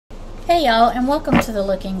Hey y'all, and welcome to the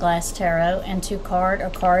Looking Glass Tarot and to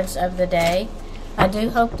cards of the day. I do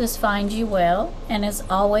hope this finds you well, and as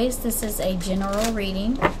always, this is a general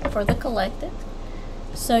reading for the collective,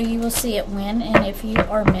 so you will see it when and if you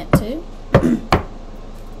are meant to.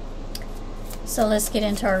 So let's get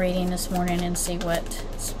into our reading this morning and see what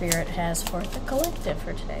Spirit has for the collective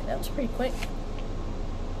for today. That was pretty quick.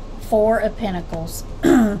 Four of Pentacles.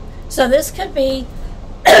 So this could be,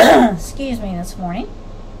 excuse me, this morning.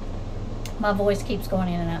 My voice keeps going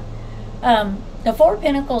in and out. The Four of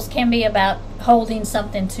Pentacles can be about holding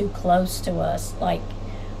something too close to us, like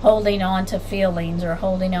holding on to feelings or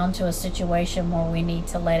holding on to a situation where we need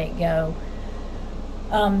to let it go.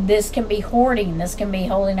 This can be hoarding. This can be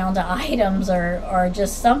holding on to items or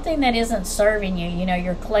just something that isn't serving you. You know,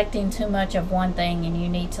 you're collecting too much of one thing and you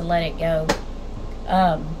need to let it go.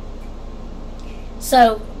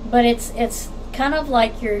 But it's kind of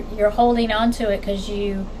like you're holding on to it because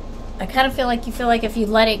I kind of feel like if you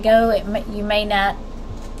let it go, you may not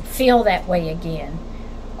feel that way again.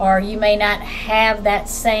 Or you may not have that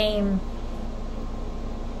same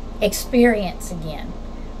experience again.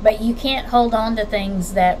 But you can't hold on to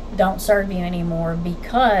things that don't serve you anymore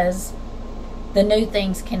because the new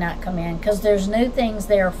things cannot come in. Because there's new things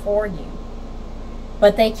there for you.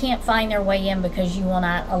 But they can't find their way in because you will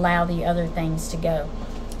not allow the other things to go.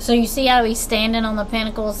 So you see how he's standing on the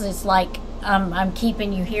Pentacles? It's like, I'm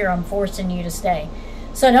keeping you here. I'm forcing you to stay.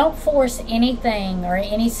 So don't force anything or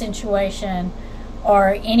any situation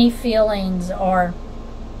or any feelings or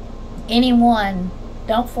anyone.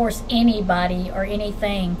 Don't force anybody or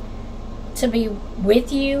anything to be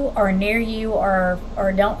with you or near you, or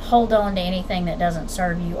don't hold on to anything that doesn't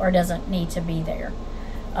serve you or doesn't need to be there.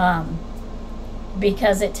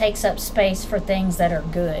 Because it takes up space for things that are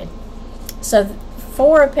good. So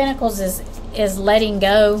Four of Pentacles is letting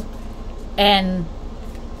go and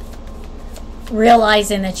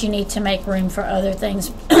realizing that you need to make room for other things.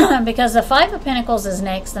 Because the Five of Pentacles is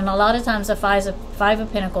next, and a lot of times the Five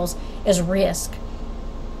of Pentacles is risk.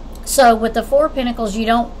 So with the Four of Pentacles,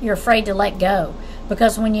 you're afraid to let go,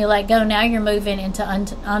 because when you let go, now you're moving into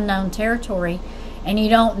unknown territory and you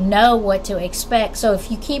don't know what to expect. So if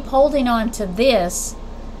you keep holding on to this,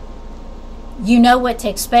 you know what to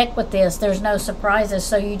expect with this. There's no surprises,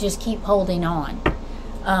 so you just keep holding on.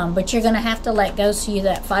 But you're going to have to let go so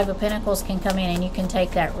that Five of Pentacles can come in and you can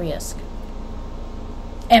take that risk.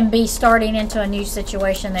 And be starting into a new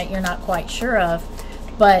situation that you're not quite sure of.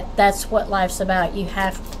 But that's what life's about. You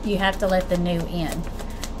have to let the new in.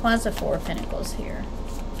 Why is the Four of Pentacles here?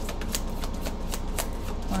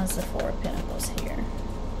 Why is the Four of Pentacles here?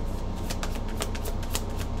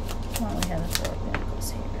 Why do we have the Four of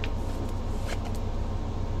Pentacles here?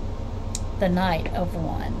 The Knight of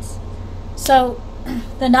Wands. So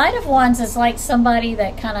the Knight of Wands is like somebody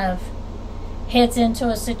that kind of heads into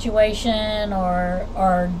a situation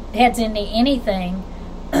or heads into anything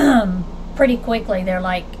pretty quickly. They're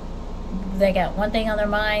like, they got one thing on their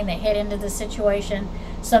mind, they head into the situation.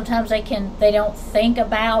 Sometimes they don't think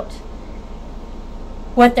about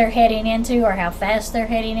what they're heading into or how fast they're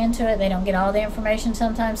heading into it. They don't get all the information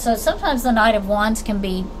sometimes. So sometimes the Knight of Wands can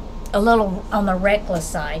be a little on the reckless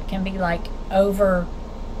side, can be like over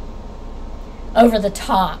the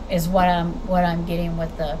top is what I'm getting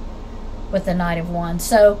with the Knight of Wands.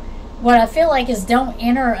 So what I feel like is, don't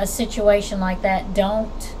enter a situation like that.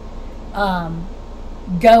 Don't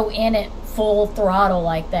go in it full throttle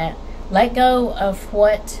like that. Let go of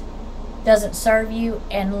what doesn't serve you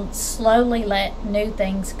and slowly let new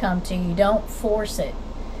things come to you. Don't force it.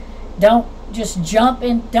 Don't just jump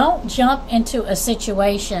into a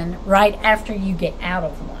situation right after you get out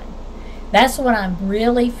of one. That's what I'm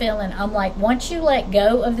really feeling. I'm like, once you let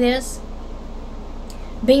go of this,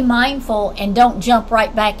 be mindful and don't jump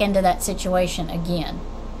right back into that situation again.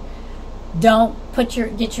 Don't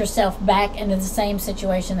get yourself back into the same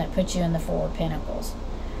situation that put you in the Four of Pentacles.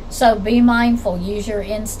 So be mindful, use your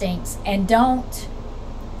instincts, and don't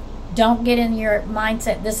get in your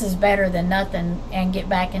mindset, this is better than nothing, and get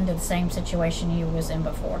back into the same situation you was in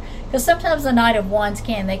before. Because sometimes the Knight of Wands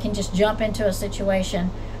they can just jump into a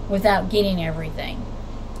situation without getting everything.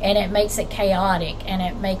 And it makes it chaotic, and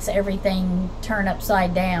it makes everything turn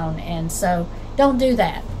upside down. And so don't do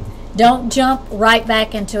that. Don't jump right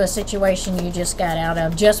back into a situation you just got out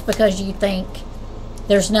of just because you think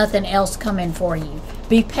there's nothing else coming for you.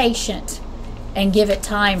 Be patient and give it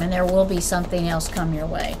time, and there will be something else come your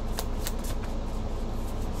way.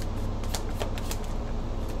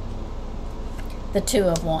 The Two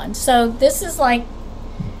of Wands. So this is like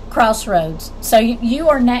crossroads. So you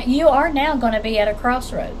are now going to be at a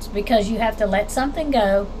crossroads, because you have to let something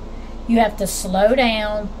go. You have to slow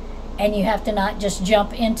down And you have to not just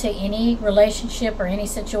jump into any relationship or any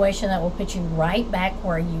situation that will put you right back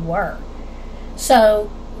where you were. So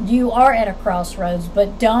you are at a crossroads,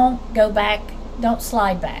 but don't go back, don't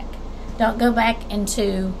slide back. Don't go back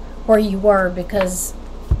into where you were, because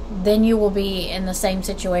then you will be in the same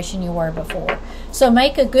situation you were before. So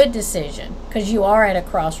make a good decision, because you are at a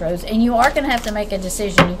crossroads, and you are going to have to make a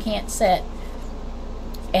decision. You can't sit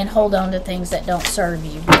and hold on to things that don't serve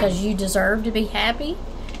you, because you deserve to be happy,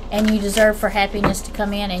 and you deserve for happiness to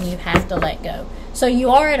come in, and you have to let go. So you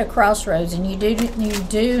are at a crossroads, and you do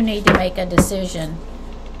need to make a decision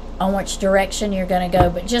on which direction you're going to go,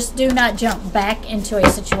 but just do not jump back into a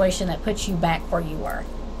situation that puts you back where you were.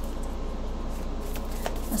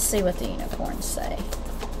 Let's see what the unicorns say.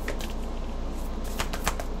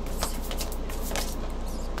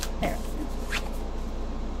 There.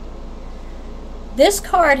 This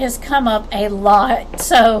card has come up a lot,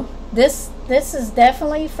 so this is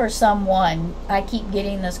definitely for someone. I keep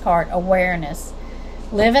getting this card, awareness.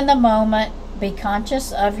 Live in the moment, be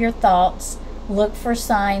conscious of your thoughts, look for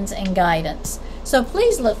signs and guidance. So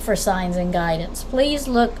please look for signs and guidance. Please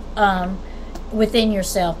look within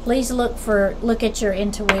yourself. Please look at your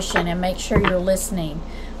intuition and make sure you're listening.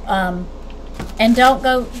 And don't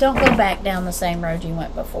go back down the same road you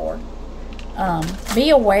went before. Be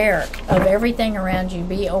aware of everything around you.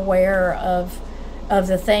 Be aware of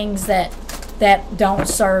the things that don't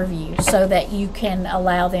serve you, so that you can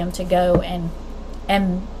allow them to go and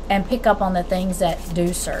pick up on the things that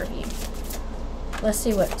do serve you. Let's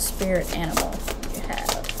see what spirit animal you have.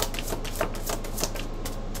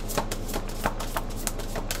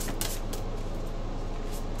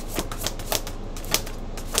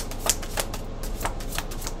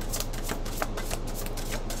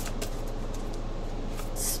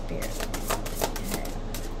 Spirit animal you have.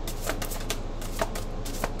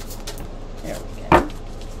 There we go.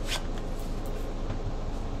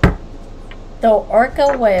 The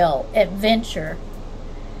orca whale, adventure.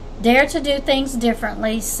 Dare to do things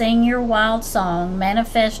differently, sing your wild song,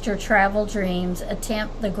 manifest your travel dreams,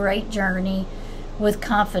 attempt the great journey with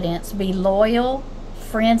confidence. Be loyal,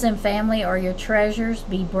 friends and family are your treasures.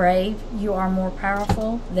 Be brave, you are more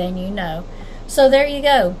powerful than you know. So there you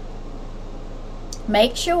go.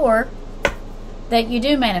 Make sure that you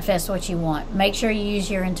do manifest what you want. Make sure you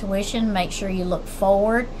use your intuition. Make sure you look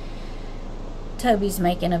forward. Toby's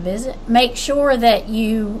making a visit. Make sure that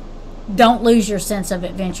you don't lose your sense of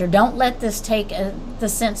adventure. Don't let this take the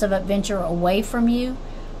sense of adventure away from you.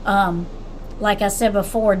 Like I said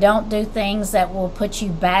before, don't do things that will put you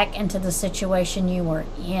back into the situation you were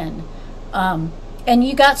in. And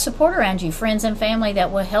you got support around you, friends and family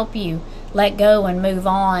that will help you let go and move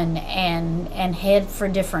on and head for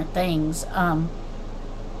different things.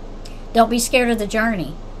 Don't be scared of the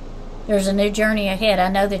journey. There's a new journey ahead. I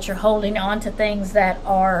know that you're holding on to things that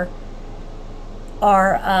are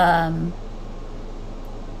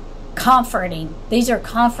comforting. These are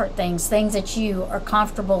comfort things that you are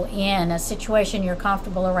comfortable in, a situation you're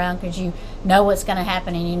comfortable around, because you know what's going to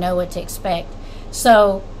happen and you know what to expect.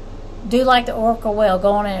 So do like the orca whale,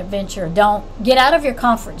 go on an adventure. Don't get out of your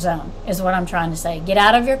comfort zone, is what I'm trying to say. Get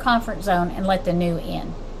out of your comfort zone and let the new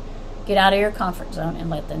in. Get out of your comfort zone and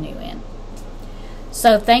let the new in.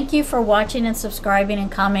 So thank you for watching and subscribing and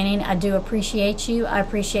commenting. I do appreciate you. I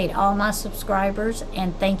appreciate all my subscribers,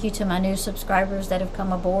 and thank you to my new subscribers that have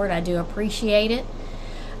come aboard. I do appreciate it.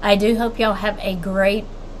 I do hope y'all have a great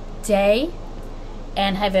day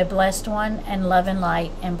and have a blessed one, and love and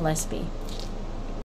light, and blessed be.